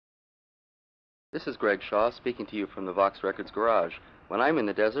This is Greg Shaw speaking to you from the Vox Records garage. When I'm in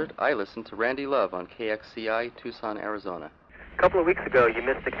the desert, I listen to Randy Love on KXCI, Tucson, Arizona. A couple of weeks ago, you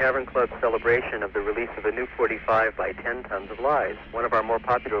missed the Cavern Club's celebration of the release of a new 45 by 10 Tons of Lies, one of our more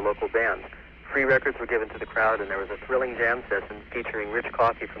popular local bands. Free records were given to the crowd, and there was a thrilling jam session featuring Rich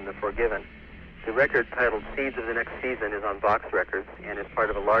Coffee from The Forgiven. The record, titled Seeds of the Next Season, is on Vox Records and is part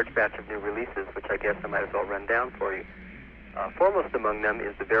of a large batch of new releases, which I guess I might as well run down for you. Foremost among them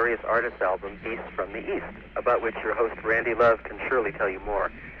is the Various Artists album, Beasts from the East, about which your host Randy Love can surely tell you more.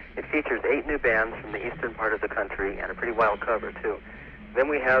 It features 8 new bands from the eastern part of the country and a pretty wild cover, too. Then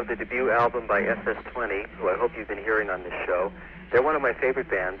we have the debut album by SS20, who I hope you've been hearing on this show. They're one of my favorite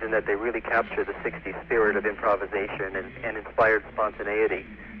bands in that they really capture the 60s spirit of improvisation and inspired spontaneity.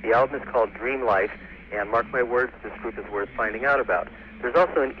 The album is called Dream Life, and mark my words, this group is worth finding out about. There's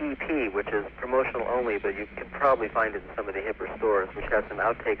also an EP, which is promotional only, but you can probably find it in some of the hipper stores, which has some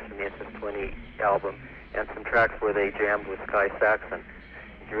outtakes from the SS20 album and some tracks where they jammed with Sky Saxon.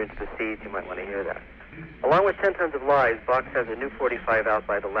 If you're into the Seeds, you might want to hear that. Along with 10 Tons of Lies, Vox has a new 45 out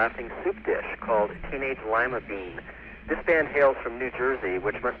by the Laughing Soup Dish called Teenage Lima Bean. This band hails from New Jersey,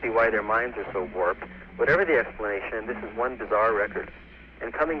 which must be why their minds are so warped. Whatever the explanation, this is one bizarre record.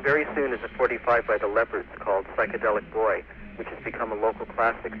 And coming very soon is a 45 by the Leopards called Psychedelic Boy, which has become a local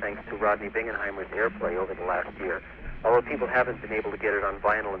classic thanks to Rodney Bingenheimer's airplay over the last year, although people haven't been able to get it on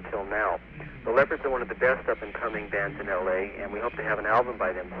vinyl until now. The Leopards are one of the best up-and-coming bands in L.A., and we hope to have an album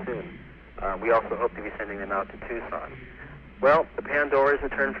by them soon. We also hope to be sending them out to Tucson. Well, the Pandoras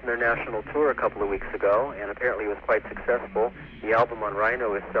returned from their national tour a couple of weeks ago, and apparently it was quite successful. The album on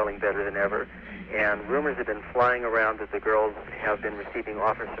Rhino is selling better than ever, and rumors have been flying around that the girls have been receiving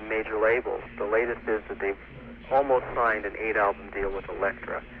offers from major labels. The latest is that they've almost signed an 8-album deal with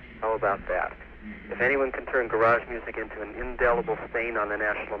Elektra. How about that? If anyone can turn garage music into an indelible stain on the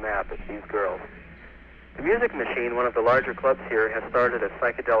national map, it's these girls. The Music Machine, one of the larger clubs here, has started a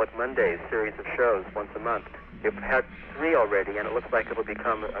Psychedelic Mondays series of shows once a month. They've had 3 already, and it looks like it'll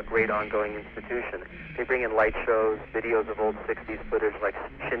become a great ongoing institution. They bring in light shows, videos of old 60s footage like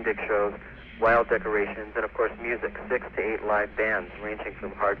shindig shows, wild decorations, and of course music, 6 to 8 live bands ranging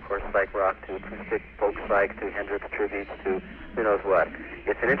from hardcore psych rock to acoustic folk psych to Hendrix tributes to who knows what.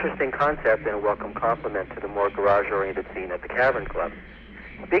 It's an interesting concept and a welcome complement to the more garage-oriented scene at the Cavern Club.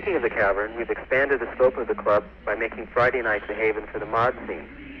 Speaking of the Cavern, we've expanded the scope of the club by making Friday nights a haven for the mod scene.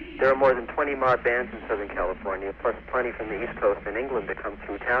 There are more than 20 mod bands in Southern California, plus plenty from the East Coast and England that come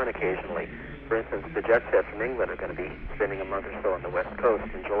through town occasionally. For instance, the Jet Set from England are going to be spending a month or so on the West Coast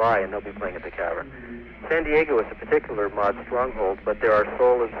in July, and they'll be playing at the Cavern. San Diego is a particular mod stronghold, but there are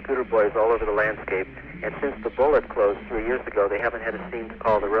soul and scooter boys all over the landscape, and since the Bullet closed 3 years ago, they haven't had a scene to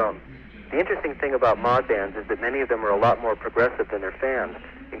call their own. The interesting thing about mod bands is that many of them are a lot more progressive than their fans,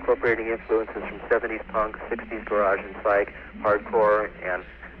 incorporating influences from 70s punk, 60s garage and psych, hardcore, and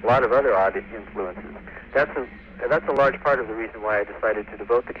a lot of other odd influences. That's a large part of the reason why I decided to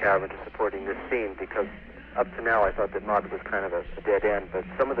devote the Cavern to supporting this scene, because up to now I thought that mod was kind of a dead end, but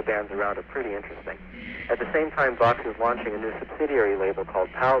some of the bands around are pretty interesting. At the same time, Vox is launching a new subsidiary label called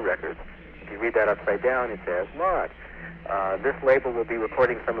PAL Records. If you read that upside down, it says mod. This label will be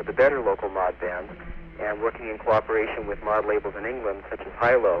recording some of the better local mod bands and working in cooperation with mod labels in England, such as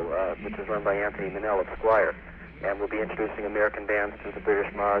Hilo, which is run by Anthony Minnell of Squire. And we'll be introducing American bands to the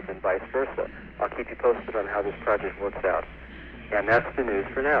British mods and vice versa. I'll keep you posted on how this project works out. And that's the news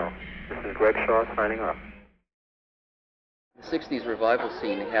for now. This is Greg Shaw signing off. The 60s revival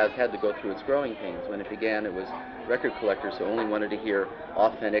scene has had to go through its growing pains. When it began, it was record collectors who only wanted to hear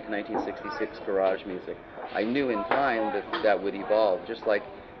authentic 1966 garage music. I knew in time that that would evolve, just like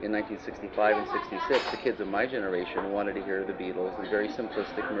in 1965 and 66, the kids of my generation wanted to hear the Beatles and very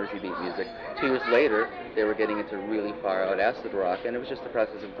simplistic Mersey beat music. 2 years later, they were getting into really far-out acid rock, and it was just the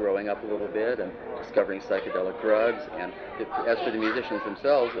process of growing up a little bit and discovering psychedelic drugs, and as for the musicians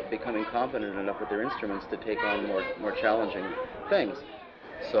themselves, becoming competent enough with their instruments to take on more challenging things.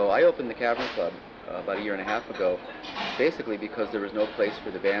 So I opened the Cavern Club about 1.5 years ago, basically because there was no place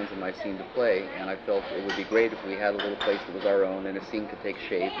for the bands in my scene to play, and I felt it would be great if we had a little place that was our own and a scene could take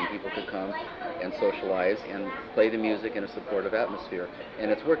shape and people could come and socialize and play the music in a supportive atmosphere.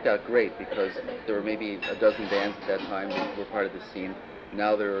 And it's worked out great because there were maybe a dozen bands at that time that were part of the scene.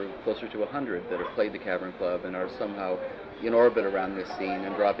 Now there are closer to 100 that have played the Cavern Club and are somehow in orbit around this scene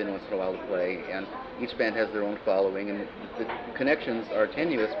and drop in once in a while to play, and each band has their own following, and the connections are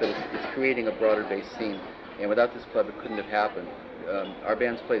tenuous, but it's creating a broader based scene, and without this club it couldn't have happened. Our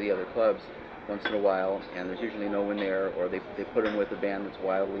bands play the other clubs once in a while, and there's usually no one there, or they put them with a band that's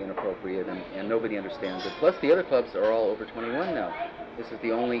wildly inappropriate, and nobody understands it. Plus the other clubs are all over 21 now. This is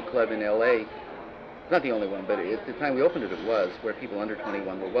the only club in LA It's not the only one, but at the time we opened it, it was where people under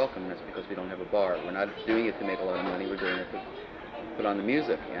 21 were welcome, and that's because we don't have a bar. We're not doing it to make a lot of money. We're doing it to put on the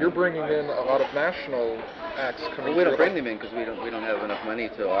music. And you're bringing in a lot of national acts coming. well, we don't bring them in because we don't have enough money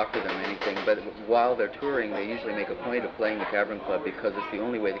to offer them anything. But while they're touring, they usually make a point of playing the Cavern Club because it's the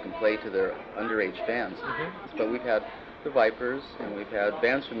only way they can play to their underage fans. Mm-hmm. But we've had the Vipers, and we've had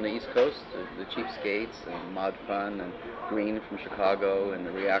bands from the East Coast, the Cheapskates, and Mod Fun, and Green from Chicago, and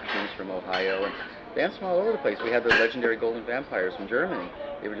the Reactions from Ohio, and bands from all over the place. We had the legendary Golden Vampires from Germany.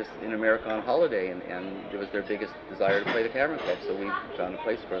 They were just in America on holiday, and it was their biggest desire to play the Cavern Club, so we found a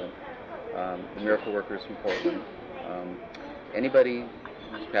place for them. The Miracle Workers from Portland. Anybody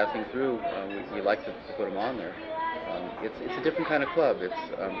who's passing through, we like to put them on there. It's a different kind of club.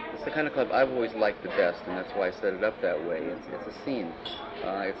 It's the kind of club I've always liked the best, and that's why I set it up that way. It's a scene.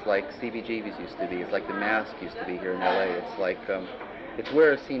 It's like CBGB's used to be. It's like the Mask used to be here in LA. It's like it's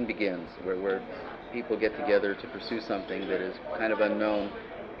where a scene begins, where people get together to pursue something that is kind of unknown,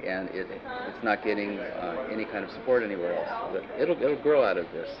 and it's not getting any kind of support anywhere else. But it'll grow out of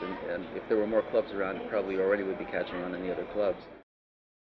this, and if there were more clubs around, it probably already would be catching on in the other clubs.